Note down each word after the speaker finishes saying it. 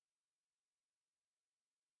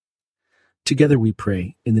Together we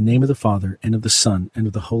pray, in the name of the Father, and of the Son, and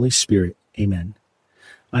of the Holy Spirit. Amen.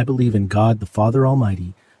 I believe in God, the Father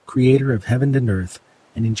Almighty, creator of heaven and earth,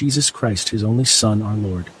 and in Jesus Christ, his only Son, our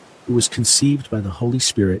Lord, who was conceived by the Holy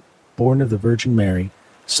Spirit, born of the Virgin Mary,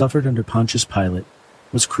 suffered under Pontius Pilate,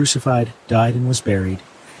 was crucified, died, and was buried.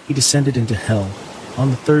 He descended into hell. On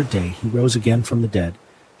the third day he rose again from the dead.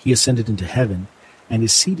 He ascended into heaven, and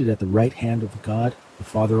is seated at the right hand of God, the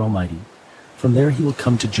Father Almighty. From there he will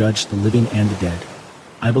come to judge the living and the dead.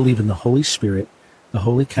 I believe in the Holy Spirit, the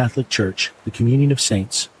Holy Catholic Church, the communion of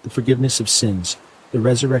saints, the forgiveness of sins, the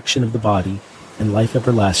resurrection of the body, and life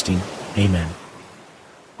everlasting. Amen.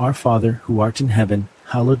 Our Father, who art in heaven,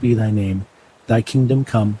 hallowed be thy name. Thy kingdom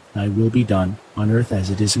come, thy will be done, on earth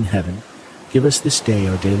as it is in heaven. Give us this day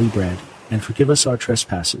our daily bread, and forgive us our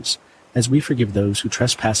trespasses, as we forgive those who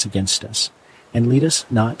trespass against us. And lead us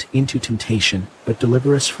not into temptation, but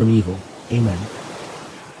deliver us from evil. Amen.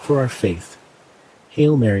 For our faith.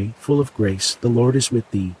 Hail Mary, full of grace, the Lord is with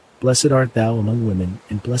thee. Blessed art thou among women,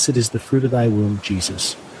 and blessed is the fruit of thy womb,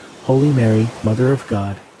 Jesus. Holy Mary, Mother of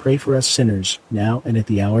God, pray for us sinners, now and at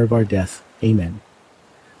the hour of our death. Amen.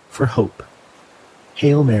 For hope.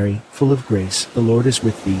 Hail Mary, full of grace, the Lord is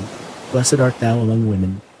with thee. Blessed art thou among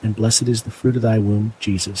women, and blessed is the fruit of thy womb,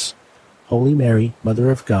 Jesus. Holy Mary, Mother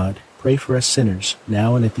of God, pray for us sinners,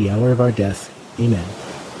 now and at the hour of our death. Amen.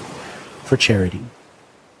 For charity.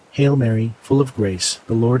 Hail Mary, full of grace,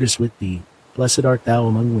 the Lord is with thee. Blessed art thou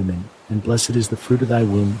among women, and blessed is the fruit of thy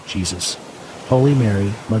womb, Jesus. Holy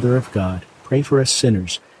Mary, Mother of God, pray for us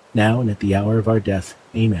sinners, now and at the hour of our death.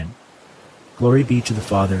 Amen. Glory be to the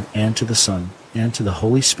Father, and to the Son, and to the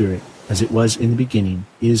Holy Spirit, as it was in the beginning,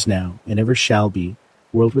 is now, and ever shall be,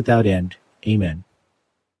 world without end. Amen.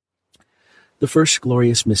 The first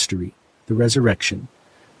glorious mystery, the resurrection.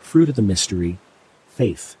 Fruit of the mystery,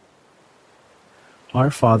 faith. Our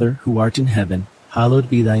Father, who art in heaven, hallowed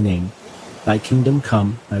be thy name. Thy kingdom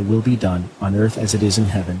come, thy will be done, on earth as it is in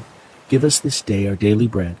heaven. Give us this day our daily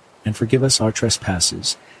bread, and forgive us our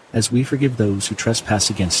trespasses, as we forgive those who trespass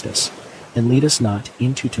against us. And lead us not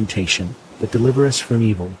into temptation, but deliver us from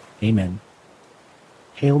evil. Amen.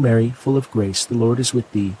 Hail Mary, full of grace, the Lord is with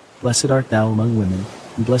thee. Blessed art thou among women,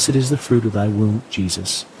 and blessed is the fruit of thy womb,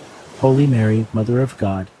 Jesus. Holy Mary, Mother of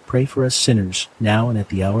God, pray for us sinners, now and at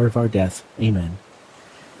the hour of our death. Amen.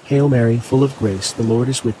 Hail Mary, full of grace, the Lord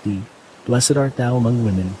is with thee. Blessed art thou among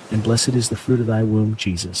women, and blessed is the fruit of thy womb,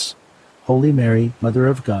 Jesus. Holy Mary, Mother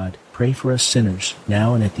of God, pray for us sinners,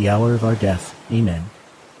 now and at the hour of our death. Amen.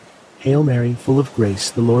 Hail Mary, full of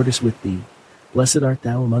grace, the Lord is with thee. Blessed art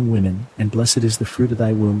thou among women, and blessed is the fruit of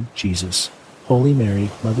thy womb, Jesus. Holy Mary,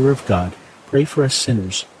 Mother of God, pray for us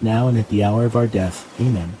sinners, now and at the hour of our death.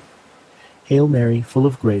 Amen. Hail Mary, full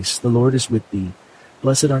of grace, the Lord is with thee.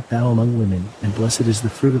 Blessed art thou among women, and blessed is the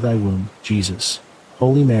fruit of thy womb, Jesus.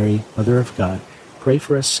 Holy Mary, Mother of God, pray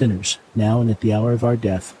for us sinners, now and at the hour of our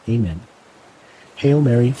death. Amen. Hail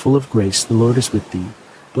Mary, full of grace, the Lord is with thee.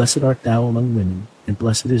 Blessed art thou among women, and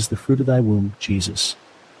blessed is the fruit of thy womb, Jesus.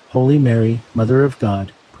 Holy Mary, Mother of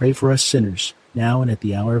God, pray for us sinners, now and at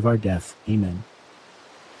the hour of our death. Amen.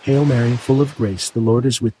 Hail Mary, full of grace, the Lord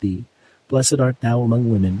is with thee. Blessed art thou among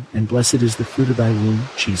women, and blessed is the fruit of thy womb,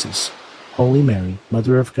 Jesus. Holy Mary,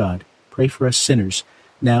 Mother of God, pray for us sinners,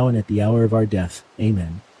 now and at the hour of our death.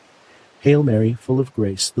 Amen. Hail Mary, full of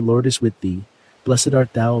grace, the Lord is with thee. Blessed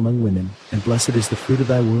art thou among women, and blessed is the fruit of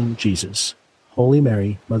thy womb, Jesus. Holy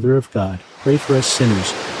Mary, Mother of God, pray for us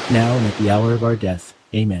sinners, now and at the hour of our death.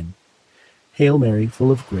 Amen. Hail Mary,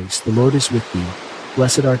 full of grace, the Lord is with thee.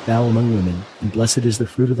 Blessed art thou among women, and blessed is the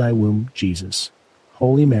fruit of thy womb, Jesus.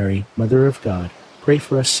 Holy Mary, Mother of God, pray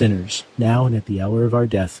for us sinners, now and at the hour of our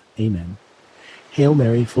death. Amen. Hail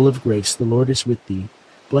Mary, full of grace, the Lord is with thee.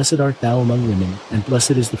 Blessed art thou among women, and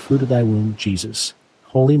blessed is the fruit of thy womb, Jesus.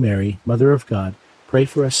 Holy Mary, Mother of God, pray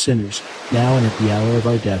for us sinners, now and at the hour of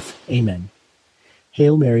our death. Amen.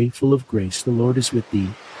 Hail Mary, full of grace, the Lord is with thee.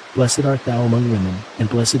 Blessed art thou among women, and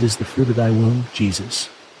blessed is the fruit of thy womb, Jesus.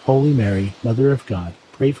 Holy Mary, Mother of God,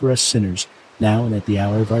 pray for us sinners, now and at the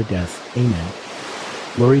hour of our death. Amen.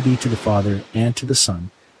 Glory be to the Father, and to the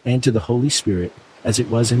Son, and to the Holy Spirit, as it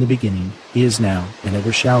was in the beginning, is now, and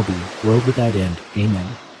ever shall be, world without end.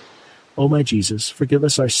 Amen. O my Jesus, forgive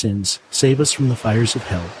us our sins, save us from the fires of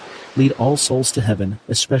hell, lead all souls to heaven,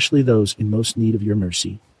 especially those in most need of your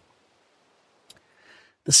mercy.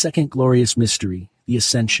 The second glorious mystery, the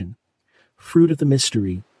Ascension. Fruit of the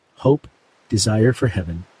mystery, hope, desire for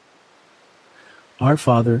heaven. Our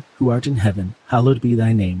Father, who art in heaven, hallowed be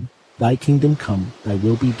thy name. Thy kingdom come, thy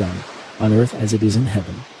will be done, on earth as it is in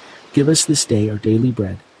heaven. Give us this day our daily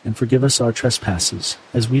bread, and forgive us our trespasses,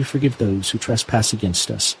 as we forgive those who trespass against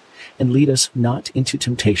us. and lead us not into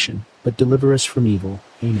temptation, but deliver us from evil.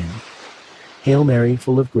 Amen. Hail Mary,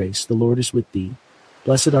 full of grace, the Lord is with thee.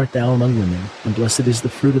 Blessed art thou among women, and blessed is the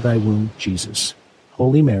fruit of thy womb, Jesus.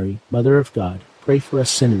 Holy Mary, Mother of God, pray for us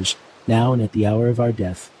sinners, now and at the hour of our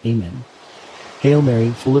death. Amen. Hail Mary,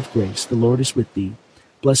 full of grace, the Lord is with thee.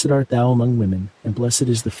 Blessed art thou among women, and blessed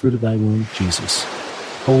is the fruit of thy womb, Jesus.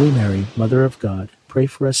 Holy Mary, Mother of God, pray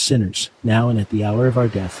for us sinners, now and at the hour of our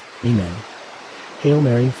death. Amen. Hail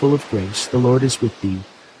Mary, full of grace, the Lord is with thee.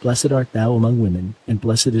 Blessed art thou among women, and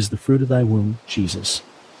blessed is the fruit of thy womb, Jesus.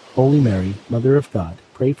 Holy Mary, Mother of God,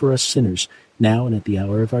 pray for us sinners, now and at the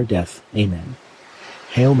hour of our death. Amen.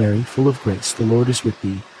 Hail Mary, full of grace, the Lord is with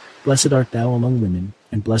thee. Blessed art thou among women,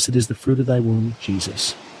 and blessed is the fruit of thy womb,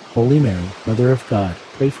 Jesus. Holy Mary, Mother of God,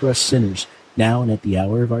 pray for us sinners, now and at the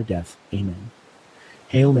hour of our death. Amen.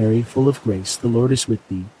 Hail Mary, full of grace, the Lord is with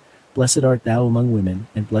thee. Blessed art thou among women,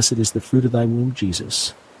 and blessed is the fruit of thy womb,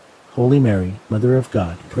 Jesus. Holy Mary, Mother of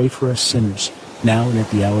God, pray for us sinners, now and at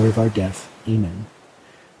the hour of our death. Amen.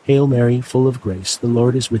 Hail Mary, full of grace, the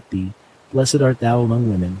Lord is with thee. Blessed art thou among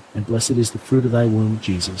women, and blessed is the fruit of thy womb,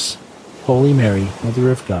 Jesus. Holy Mary, Mother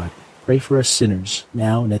of God, pray for us sinners,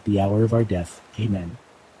 now and at the hour of our death. Amen.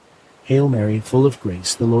 Hail Mary, full of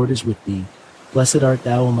grace, the Lord is with thee. Blessed art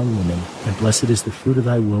thou among women, and blessed is the fruit of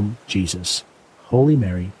thy womb, Jesus. Holy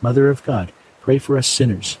Mary, Mother of God, pray for us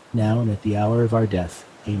sinners, now and at the hour of our death.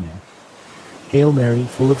 Amen. Hail Mary,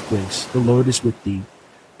 full of grace, the Lord is with thee.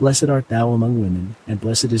 Blessed art thou among women, and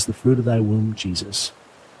blessed is the fruit of thy womb, Jesus.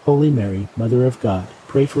 Holy Mary, Mother of God,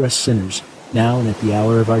 pray for us sinners, now and at the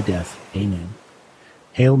hour of our death. Amen.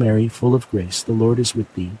 Hail Mary, full of grace, the Lord is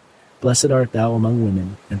with thee. Blessed art thou among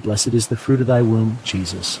women, and blessed is the fruit of thy womb,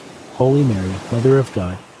 Jesus. Holy Mary, Mother of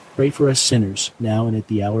God, pray for us sinners, now and at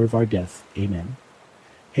the hour of our death. Amen.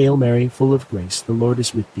 Hail Mary, full of grace, the Lord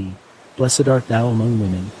is with thee. Blessed art thou among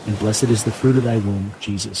women, and blessed is the fruit of thy womb,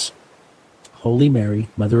 Jesus. Holy Mary,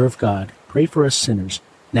 Mother of God, pray for us sinners,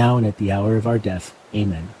 now and at the hour of our death.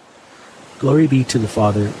 Amen. Glory be to the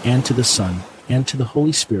Father, and to the Son, and to the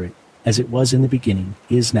Holy Spirit, as it was in the beginning,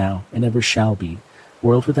 is now, and ever shall be,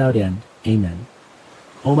 world without end. Amen.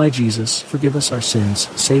 O my Jesus, forgive us our sins,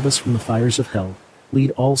 save us from the fires of hell,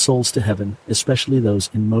 lead all souls to heaven, especially those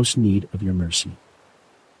in most need of your mercy.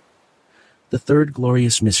 The third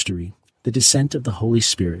glorious mystery, the descent of the Holy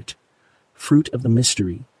Spirit. Fruit of the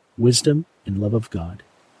mystery, wisdom and love of God.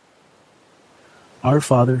 Our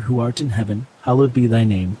Father, who art in heaven, hallowed be thy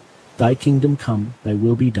name. Thy kingdom come, thy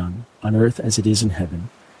will be done, on earth as it is in heaven.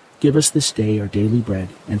 Give us this day our daily bread,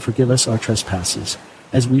 and forgive us our trespasses,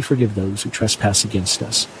 as we forgive those who trespass against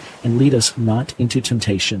us. And lead us not into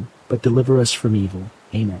temptation, but deliver us from evil.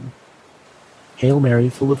 Amen. Hail Mary,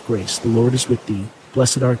 full of grace, the Lord is with thee.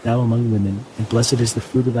 Blessed art thou among women, and blessed is the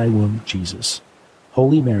fruit of thy womb, Jesus.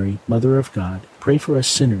 Holy Mary, Mother of God, pray for us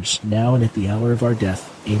sinners, now and at the hour of our death.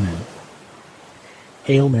 Amen.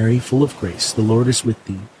 Hail Mary, full of grace, the Lord is with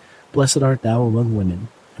thee. Blessed art thou among women,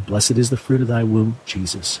 and blessed is the fruit of thy womb,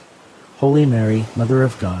 Jesus. Holy Mary, Mother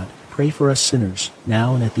of God, pray for us sinners,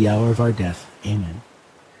 now and at the hour of our death. Amen.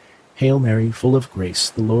 Hail Mary, full of grace,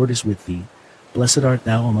 the Lord is with thee. Blessed art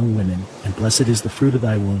thou among women, and blessed is the fruit of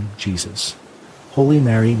thy womb, Jesus. Holy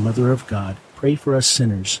Mary, Mother of God, pray for us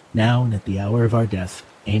sinners, now and at the hour of our death.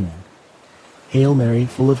 Amen. Hail Mary,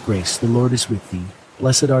 full of grace, the Lord is with thee.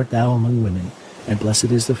 Blessed art thou among women, and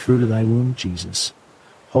blessed is the fruit of thy womb, Jesus.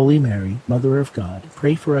 Holy Mary, Mother of God,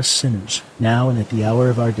 pray for us sinners, now and at the hour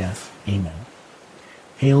of our death. Amen.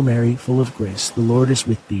 Hail Mary, full of grace, the Lord is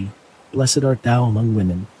with thee. Blessed art thou among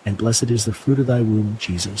women, and blessed is the fruit of thy womb,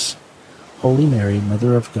 Jesus. Holy Mary,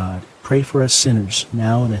 Mother of God, pray for us sinners,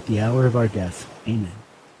 now and at the hour of our death. Amen.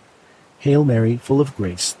 Hail Mary, full of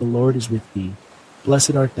grace, the Lord is with thee.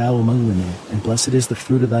 Blessed art thou among women, and blessed is the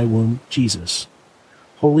fruit of thy womb, Jesus.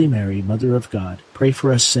 Holy Mary, Mother of God, pray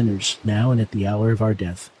for us sinners, now and at the hour of our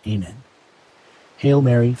death. Amen. Hail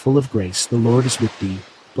Mary, full of grace, the Lord is with thee.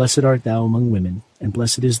 Blessed art thou among women, and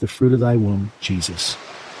blessed is the fruit of thy womb, Jesus.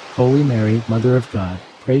 Holy Mary, Mother of God,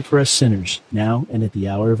 pray for us sinners, now and at the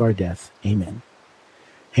hour of our death. Amen.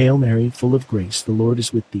 Hail Mary, full of grace, the Lord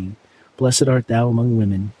is with thee. Blessed art thou among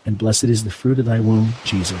women, and blessed is the fruit of thy womb,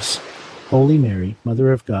 Jesus. Holy Mary,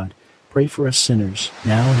 Mother of God, pray for us sinners,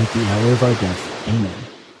 now and at the hour of our death.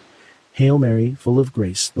 Amen. Hail Mary, full of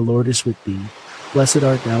grace, the Lord is with thee. Blessed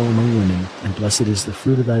art thou among women, and blessed is the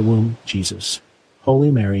fruit of thy womb, Jesus.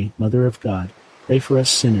 Holy Mary, Mother of God, pray for us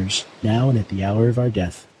sinners, now and at the hour of our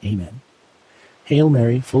death. Amen. Hail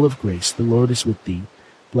Mary, full of grace, the Lord is with thee.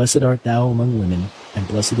 Blessed art thou among women, and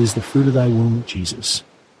blessed is the fruit of thy womb, Jesus.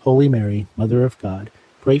 Holy Mary, Mother of God,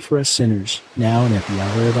 pray for us sinners, now and at the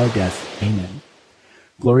hour of our death. Amen.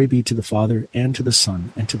 Glory be to the Father, and to the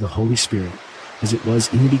Son, and to the Holy Spirit, as it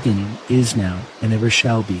was in the beginning, is now, and ever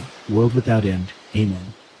shall be, world without end.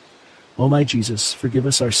 Amen. O my Jesus, forgive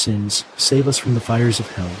us our sins, save us from the fires of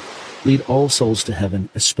hell, lead all souls to heaven,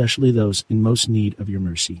 especially those in most need of your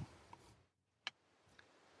mercy.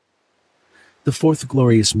 The fourth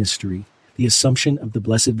glorious mystery, the Assumption of the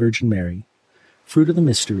Blessed Virgin Mary. Fruit of the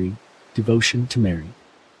mystery, devotion to Mary.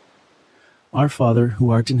 Our Father,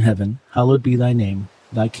 who art in heaven, hallowed be thy name.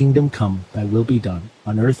 Thy kingdom come, thy will be done,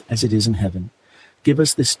 on earth as it is in heaven. Give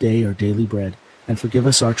us this day our daily bread, and forgive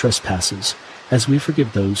us our trespasses, as we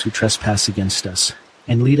forgive those who trespass against us.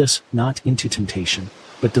 And lead us not into temptation,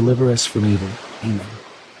 but deliver us from evil. Amen.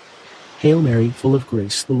 Hail Mary, full of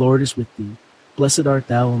grace, the Lord is with thee. Blessed art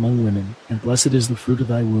thou among women, and blessed is the fruit of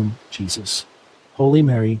thy womb, Jesus. Holy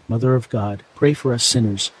Mary, Mother of God, pray for us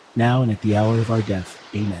sinners, now and at the hour of our death.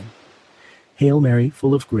 Amen. Hail Mary,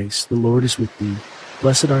 full of grace, the Lord is with thee.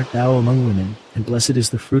 Blessed art thou among women, and blessed is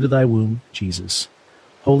the fruit of thy womb, Jesus.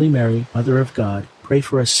 Holy Mary, Mother of God, pray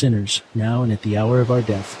for us sinners, now and at the hour of our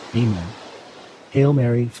death. Amen. Hail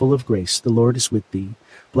Mary, full of grace, the Lord is with thee.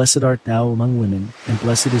 Blessed art thou among women, and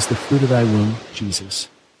blessed is the fruit of thy womb, Jesus.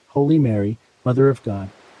 Holy Mary, Mother of God,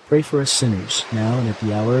 pray for us sinners, now and at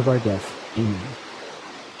the hour of our death. Amen.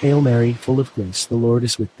 Hail Mary, full of grace, the Lord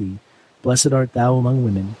is with thee. Blessed art thou among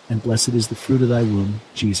women, and blessed is the fruit of thy womb,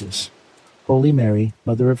 Jesus. Holy Mary,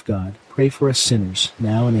 Mother of God, pray for us sinners,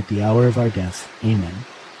 now and at the hour of our death. Amen.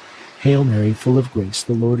 Hail Mary, full of grace,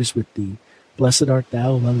 the Lord is with thee. Blessed art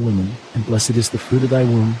thou among women, and blessed is the fruit of thy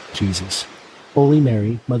womb, Jesus. Holy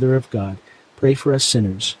Mary, Mother of God, pray for us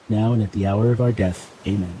sinners, now and at the hour of our death.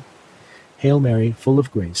 Amen. Hail Mary, full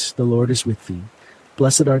of grace, the Lord is with thee.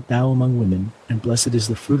 Blessed art thou among women, and blessed is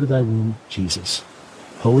the fruit of thy womb, Jesus.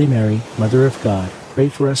 Holy Mary, Mother of God, pray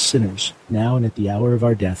for us sinners, now and at the hour of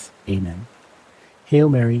our death. Amen. Hail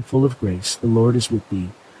Mary, full of grace, the Lord is with thee.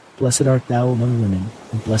 Blessed art thou among women,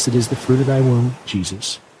 and blessed is the fruit of thy womb,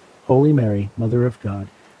 Jesus. Holy Mary, Mother of God,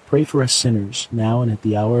 pray for us sinners, now and at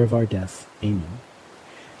the hour of our death. Amen.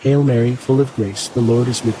 Hail Mary, full of grace, the Lord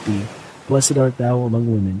is with thee. Blessed art thou among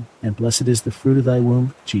women, and blessed is the fruit of thy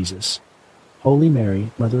womb, Jesus. Holy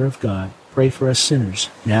Mary, Mother of God, pray for us sinners,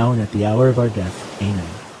 now and at the hour of our death. Amen.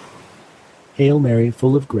 Hail Mary,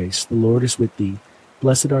 full of grace, the Lord is with thee.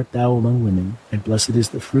 Blessed art thou among women, and blessed is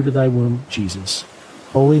the fruit of thy womb, Jesus.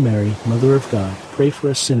 Holy Mary, Mother of God, pray for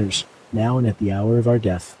us sinners, now and at the hour of our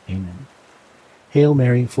death. Amen. Hail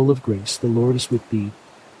Mary, full of grace, the Lord is with thee.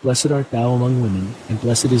 Blessed art thou among women, and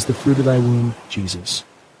blessed is the fruit of thy womb, Jesus.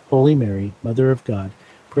 Holy Mary, Mother of God,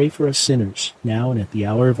 pray for us sinners, now and at the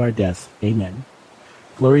hour of our death. Amen.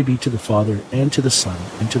 Glory be to the Father, and to the Son,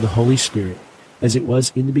 and to the Holy Spirit, as it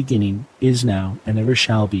was in the beginning, is now, and ever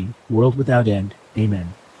shall be, world without end.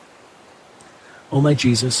 Amen. O my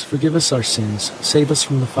Jesus, forgive us our sins, save us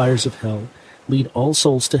from the fires of hell, lead all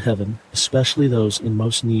souls to heaven, especially those in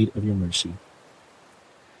most need of your mercy.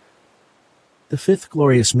 The fifth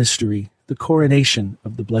glorious mystery, the coronation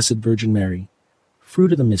of the Blessed Virgin Mary.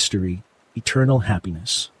 Fruit of the mystery, eternal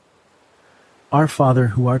happiness. Our Father,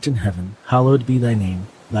 who art in heaven, hallowed be thy name.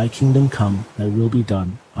 Thy kingdom come, thy will be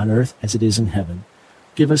done, on earth as it is in heaven.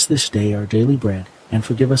 Give us this day our daily bread, and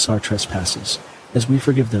forgive us our trespasses, as we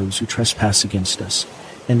forgive those who trespass against us.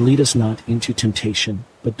 And lead us not into temptation,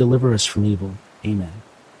 but deliver us from evil. Amen.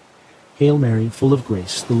 Hail Mary, full of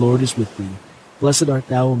grace, the Lord is with thee. Blessed art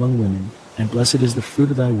thou among women, and blessed is the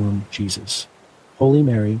fruit of thy womb, Jesus. Holy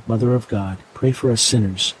Mary, Mother of God, pray for us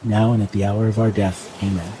sinners, now and at the hour of our death.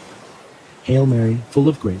 Amen. Hail Mary, full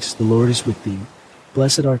of grace, the Lord is with thee.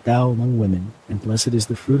 Blessed art thou among women, and blessed is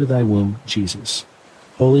the fruit of thy womb, Jesus.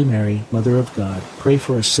 Holy Mary, Mother of God, pray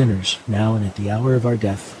for us sinners, now and at the hour of our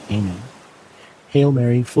death. Amen. Hail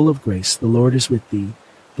Mary, full of grace, the Lord is with thee.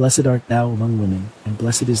 Blessed art thou among women, and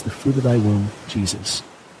blessed is the fruit of thy womb, Jesus.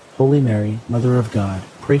 Holy Mary, Mother of God,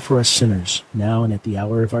 pray for us sinners, now and at the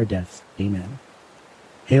hour of our death. Amen.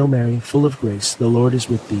 Hail Mary, full of grace, the Lord is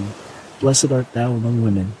with thee. Blessed art thou among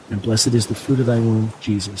women, and blessed is the fruit of thy womb,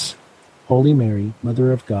 Jesus. Holy Mary,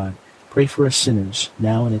 Mother of God, pray for us sinners,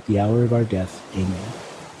 now and at the hour of our death. Amen.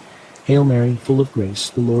 Hail Mary, full of grace,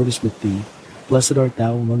 the Lord is with thee. Blessed art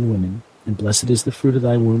thou among women, and blessed is the fruit of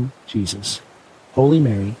thy womb, Jesus. Holy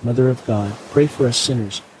Mary, Mother of God, pray for us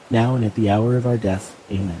sinners, now and at the hour of our death.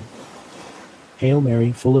 Amen. Hail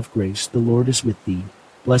Mary, full of grace, the Lord is with thee.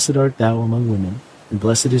 Blessed art thou among women, and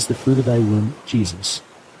blessed is the fruit of thy womb, Jesus.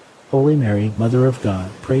 Holy Mary, Mother of God,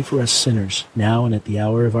 pray for us sinners, now and at the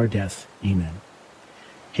hour of our death. Amen.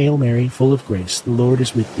 Hail Mary, full of grace, the Lord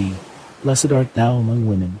is with thee. Blessed art thou among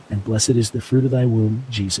women, and blessed is the fruit of thy womb,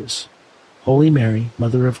 Jesus. Holy Mary,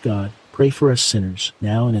 Mother of God, pray for us sinners,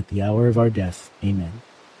 now and at the hour of our death. Amen.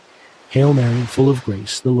 Hail Mary, full of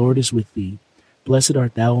grace, the Lord is with thee. Blessed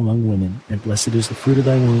art thou among women, and blessed is the fruit of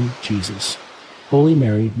thy womb, Jesus. Holy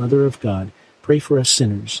Mary, Mother of God, pray for us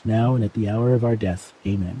sinners, now and at the hour of our death.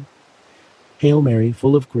 Amen. Hail Mary,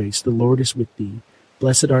 full of grace, the Lord is with thee.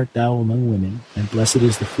 Blessed art thou among women, and blessed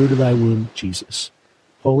is the fruit of thy womb, Jesus.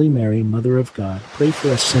 Holy Mary, Mother of God, pray for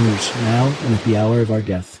us sinners, now and at the hour of our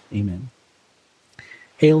death. Amen.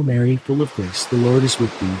 Hail Mary, full of grace, the Lord is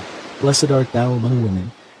with thee. Blessed art thou among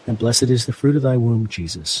women, and blessed is the fruit of thy womb,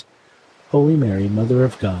 Jesus. Holy Mary, Mother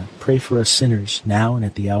of God, pray for us sinners, now and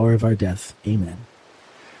at the hour of our death. Amen.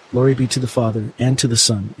 Glory be to the Father, and to the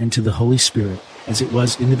Son, and to the Holy Spirit, as it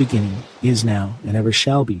was in the beginning, is now, and ever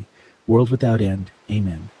shall be, world without end.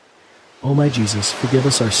 Amen. O my Jesus, forgive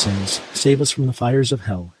us our sins, save us from the fires of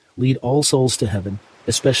hell, lead all souls to heaven,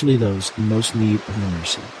 especially those in most need of your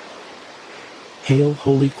mercy. Hail,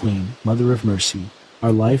 Holy Queen, Mother of Mercy,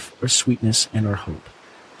 our life, our sweetness, and our hope.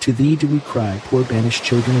 To thee do we cry, poor banished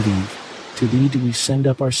children of Eve. To thee do we send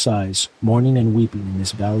up our sighs, mourning and weeping in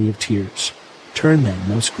this valley of tears. Turn then,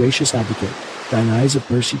 most gracious Advocate, thine eyes of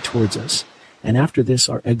mercy towards us, and after this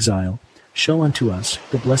our exile, show unto us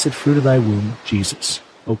the blessed fruit of thy womb, Jesus.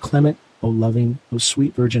 O clement, O loving, O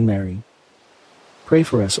sweet Virgin Mary, pray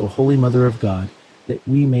for us, O Holy Mother of God, that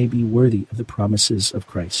we may be worthy of the promises of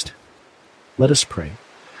Christ. Let us pray.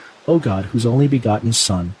 O God, whose only begotten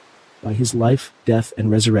Son, by his life, death, and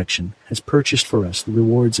resurrection, has purchased for us the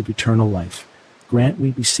rewards of eternal life, grant,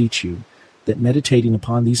 we beseech you, that meditating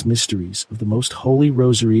upon these mysteries of the most holy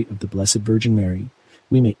Rosary of the Blessed Virgin Mary,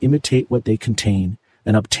 we may imitate what they contain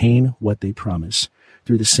and obtain what they promise.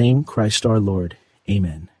 Through the same Christ our Lord.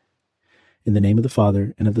 Amen. In the name of the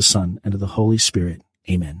Father, and of the Son, and of the Holy Spirit.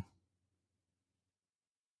 Amen.